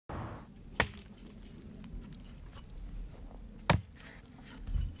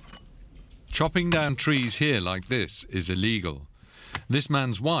Chopping down trees here like this is illegal. This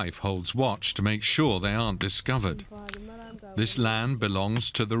man's wife holds watch to make sure they aren't discovered. This land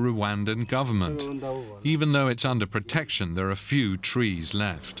belongs to the Rwandan government. Even though it's under protection, there are few trees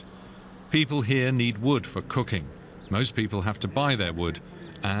left. People here need wood for cooking. Most people have to buy their wood,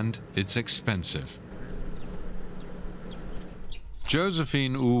 and it's expensive.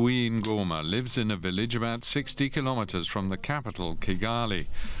 Josephine Ngoma lives in a village about 60 kilometers from the capital, Kigali.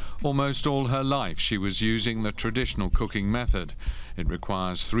 Almost all her life she was using the traditional cooking method. It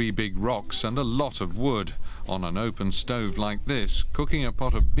requires 3 big rocks and a lot of wood. On an open stove like this, cooking a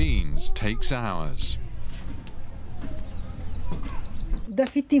pot of beans takes hours.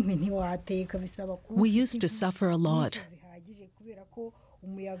 We used to suffer a lot.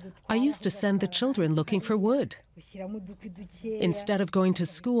 I used to send the children looking for wood. Instead of going to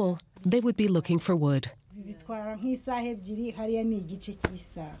school, they would be looking for wood.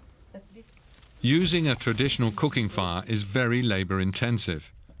 Using a traditional cooking fire is very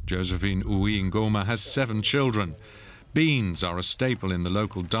labor-intensive. Josephine Ngoma has 7 children. Beans are a staple in the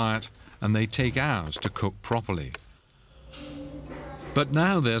local diet, and they take hours to cook properly. But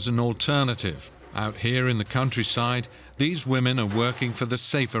now there's an alternative. Out here in the countryside, these women are working for the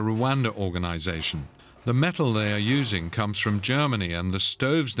Safer Rwanda organization. The metal they are using comes from Germany, and the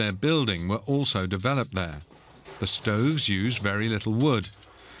stoves they're building were also developed there. The stoves use very little wood.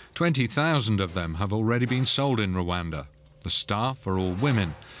 20,000 of them have already been sold in Rwanda. The staff are all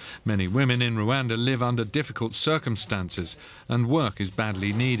women. Many women in Rwanda live under difficult circumstances, and work is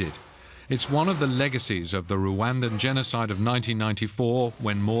badly needed. It's one of the legacies of the Rwandan genocide of 1994,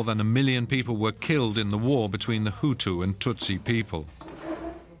 when more than 1 million people were killed in the war between the Hutu and Tutsi people.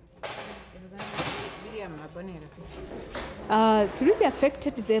 It really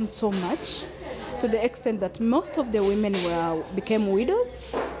affected them so much, to the extent that most of the women became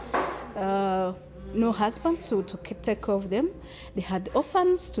widows. No husbands to take care of them. They had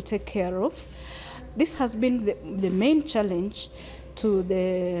orphans to take care of. This has been the main challenge to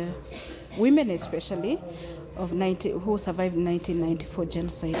the women, especially, who survived the 1994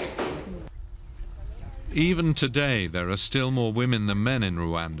 genocide. Even today, there are still more women than men in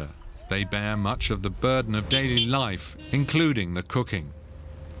Rwanda. They bear much of the burden of daily life, including the cooking.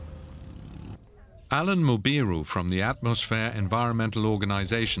 Alan Mubiru from the Atmosfair Environmental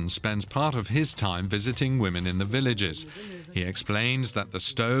Organization spends part of his time visiting women in the villages. He explains that the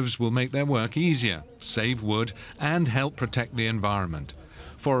stoves will make their work easier, save wood, and help protect the environment.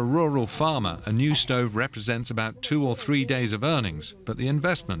 For a rural farmer, a new stove represents about 2 or 3 days of earnings, but the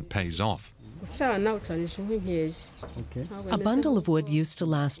investment pays off. A bundle of wood used to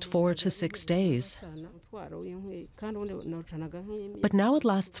last 4 to 6 days. But now it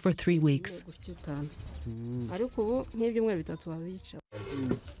lasts for 3 weeks.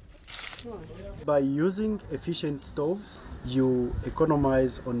 By using efficient stoves, you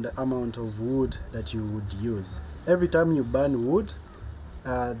economize on the amount of wood that you would use. Every time you burn wood,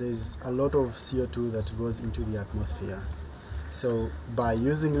 there's a lot of CO2 that goes into the atmosphere. So by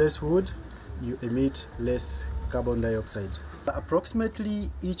using less wood, you emit less carbon dioxide. Approximately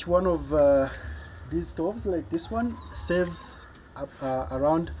each one of these stoves, like this one, saves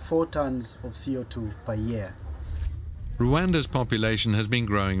around 4 tons of CO2 per year. Rwanda's population has been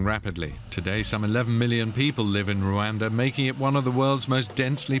growing rapidly. Today, some 11 million people live in Rwanda, making it one of the world's most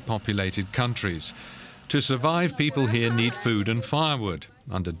densely populated countries. To survive, people here need food and firewood.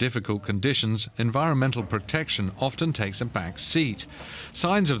 Under difficult conditions, environmental protection often takes a back seat.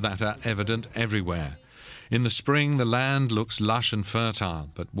 Signs of that are evident everywhere. In the spring, the land looks lush and fertile,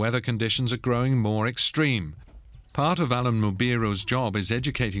 but weather conditions are growing more extreme. Part of Alan Mubiru's job is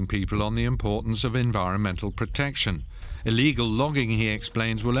educating people on the importance of environmental protection. Illegal logging, he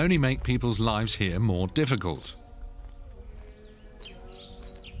explains, will only make people's lives here more difficult.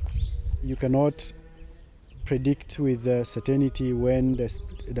 You cannot predict with certainty when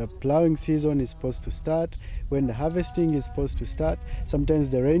the plowing season is supposed to start, when the harvesting is supposed to start. Sometimes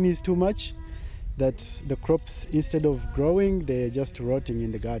the rain is too much, that the crops, instead of growing, they're just rotting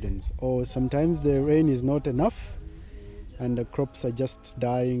in the gardens. Or sometimes the rain is not enough and the crops are just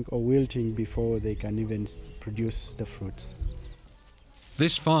dying or wilting before they can even produce the fruits.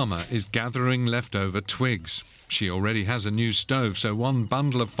 This farmer is gathering leftover twigs. She already has a new stove, so one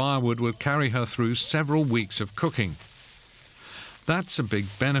bundle of firewood will carry her through several weeks of cooking. That's a big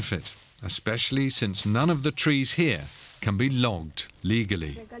benefit, especially since none of the trees here can be logged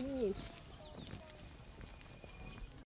legally.